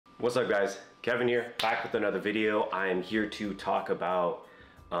What's up guys, Kevin here, back with another video. I am here to talk about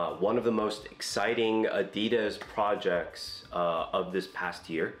one of the most exciting Adidas projects of this past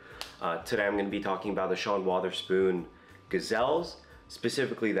year. Today I'm going to be talking about the Sean Wotherspoon Gazelles,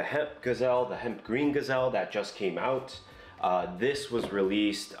 specifically the Hemp Gazelle, the Hemp Green Gazelle that just came out. This was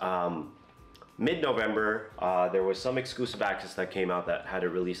released mid-November. There was some exclusive access that came out that had it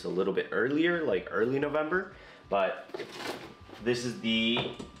released a little bit earlier, like early November, but this is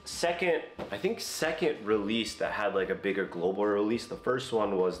the second release that had like a bigger global release. The first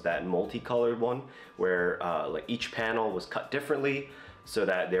one was that multicolored one where like each panel was cut differently so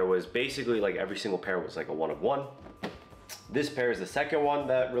that there was basically like every single pair was like a one of one. This pair is the second one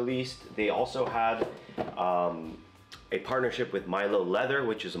that released. They also had a partnership with Milo Leather,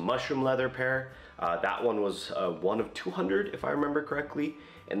 which is a mushroom leather pair. That one was one of 200 if I remember correctly,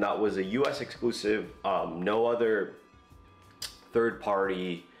 and that was a US exclusive. No other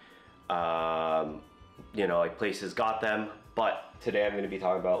third-party like places got them, but today I'm going to be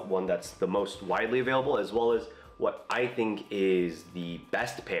talking about one that's the most widely available, as well as what I think is the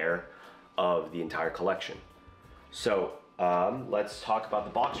best pair of the entire collection. So let's talk about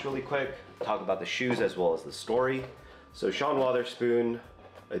the box really quick, talk about the shoes as well as the story. So Sean Wotherspoon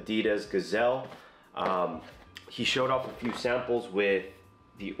Adidas Gazelle, he showed off a few samples with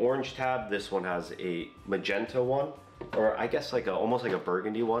the orange tab. This one has a magenta one, or I guess like almost like a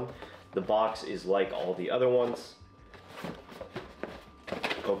burgundy one. The box is like all the other ones.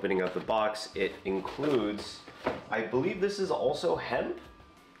 Opening up the box, it includes, I believe this is also hemp,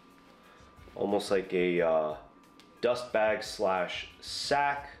 almost like a dust bag slash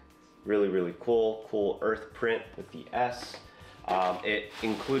sack. Really cool earth print with the S. It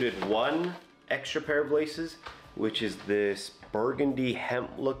included one extra pair of laces, which is this burgundy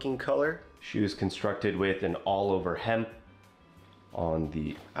hemp looking color. Shoe is constructed with an all over hemp on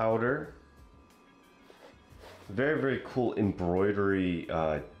the outer. Very cool embroidery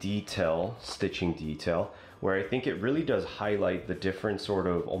detail, stitching detail, where I think it really does highlight the different sort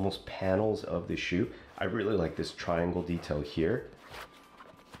of almost panels of the shoe. I really like this triangle detail here.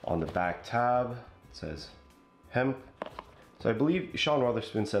 On the back tab, it says hemp. So I believe Sean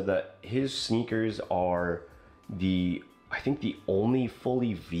Wotherspoon said that his sneakers are I think the only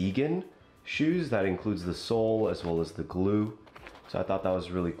fully vegan shoes that includes the sole as well as the glue. So I thought that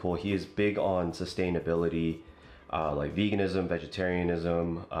was really cool. He is big on sustainability, like veganism,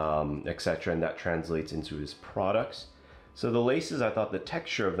 vegetarianism, etc., and that translates into his products. So the laces, I thought the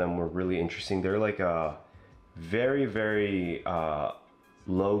texture of them were really interesting. They're like a very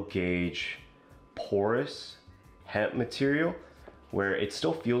low gauge porous hemp material where it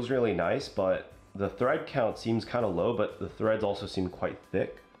still feels really nice, but the thread count seems kind of low, but the threads also seem quite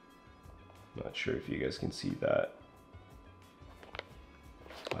thick. Not sure if you guys can see that.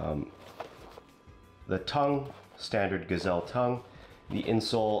 The tongue, standard Gazelle tongue. The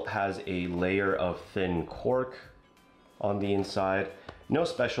insole has a layer of thin cork on the inside. No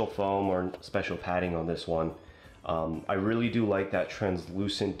special foam or special padding on this one. I really do like that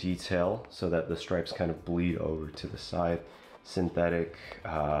translucent detail so that the stripes kind of bleed over to the side. Synthetic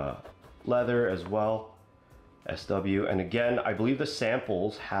leather as well, SW. And again, I believe the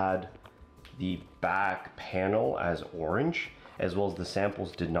samples had the back panel as orange, as well as the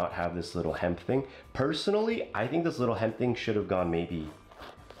samples did not have this little hemp thing. Personally, I think this little hemp thing should have gone maybe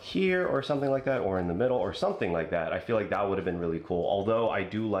here or something like that, or in the middle or something like that. I feel like that would have been really cool, although I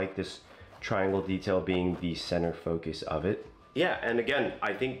do like this triangle detail being the center focus of it. Yeah, and again,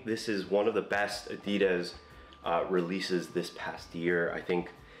 I think this is one of the best Adidas releases this past year. I think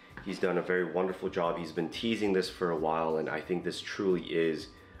he's done a very wonderful job. He's been teasing this for a while, and I think this truly is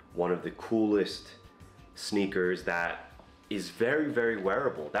one of the coolest sneakers that is very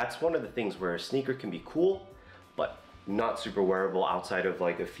wearable. That's one of the things where a sneaker can be cool, but not super wearable outside of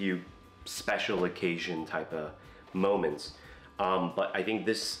like a few special occasion type of moments. But I think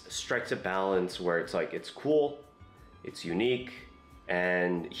this strikes a balance where it's like, it's cool, it's unique,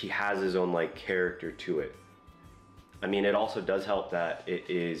 and he has his own like character to it. I mean, it also does help that it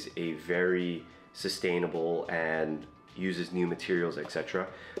is a very sustainable and uses new materials, etc.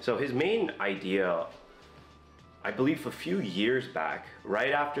 So his main idea, I believe a few years back,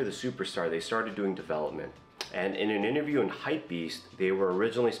 right after the Superstar, they started doing development. And in an interview in Hypebeast, they were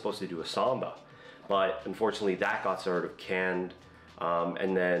originally supposed to do a Samba, but unfortunately that got sort of canned.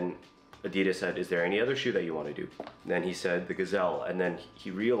 And then Adidas said, is there any other shoe that you want to do? And then he said the Gazelle, and then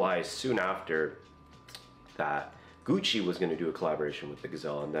he realized soon after that Gucci was going to do a collaboration with the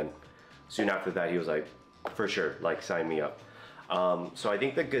Gazelle, and then soon after that he was like, for sure, like sign me up. So I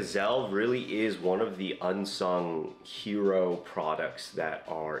think the Gazelle really is one of the unsung hero products that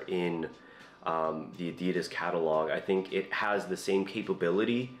are in the Adidas catalog. I think it has the same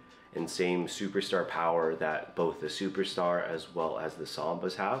capability and same superstar power that both the Superstar as well as the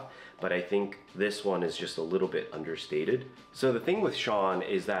Sambas have, but I think this one is just a little bit understated. So the thing with Sean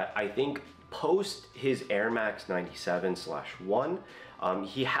is that I think post his Air Max 97/1,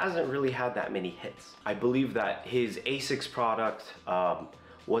 he hasn't really had that many hits. I believe that his Asics product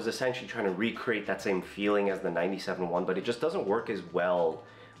was essentially trying to recreate that same feeling as the 97/1, but it just doesn't work as well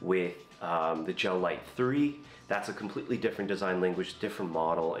with the Gel Light 3. That's a completely different design language, different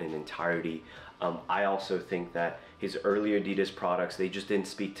model in entirety. I also think that his earlier Adidas products, they just didn't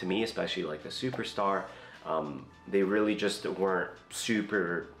speak to me, especially like the Superstar. They really just weren't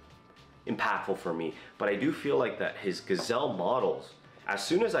super impactful for me. But I do feel like that his Gazelle models, as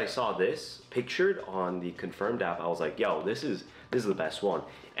soon as I saw this pictured on the Confirmed app, I was like, yo, this is the best one.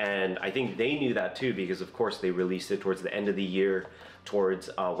 And I think they knew that too, because of course they released it towards the end of the year, towards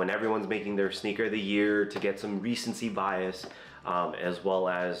when everyone's making their sneaker of the year to get some recency bias, as well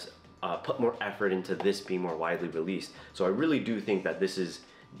as put more effort into this being more widely released. So I really do think that this is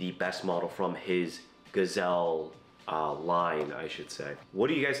the best model from his Gazelle line, I should say. What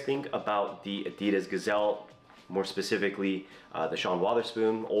do you guys think about the Adidas Gazelle, more specifically the Sean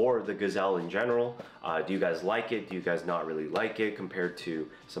Wotherspoon or the Gazelle in general? Do you guys like it? Do you guys not really like it compared to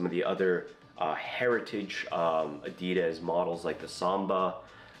some of the other heritage Adidas models like the Samba,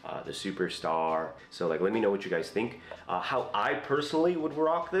 the Superstar? So like, let me know what you guys think. How I personally would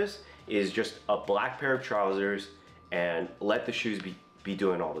rock this is just a black pair of trousers and let the shoes be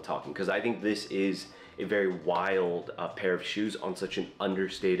doing all the talking, because I think this is a very wild pair of shoes on such an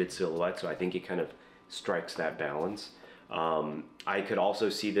understated silhouette, so I think it kind of strikes that balance. I could also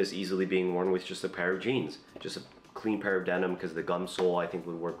see this easily being worn with just a pair of jeans, just a clean pair of denim, because the gum sole I think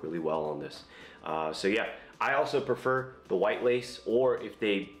would work really well on this. So yeah, I also prefer the white lace, or if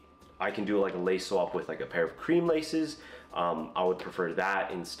I can do like a lace swap with like a pair of cream laces, I would prefer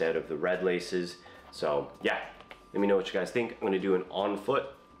that instead of the red laces. So yeah, let me know what you guys think. I'm going to do an on foot,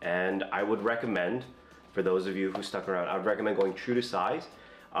 and I would recommend, for those of you who stuck around, I would recommend going true to size.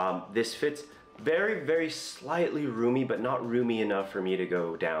 This fits very, very slightly roomy, but not roomy enough for me to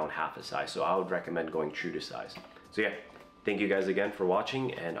go down half a size. So I would recommend going true to size. So yeah, thank you guys again for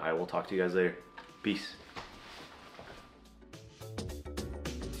watching, and I will talk to you guys later. Peace.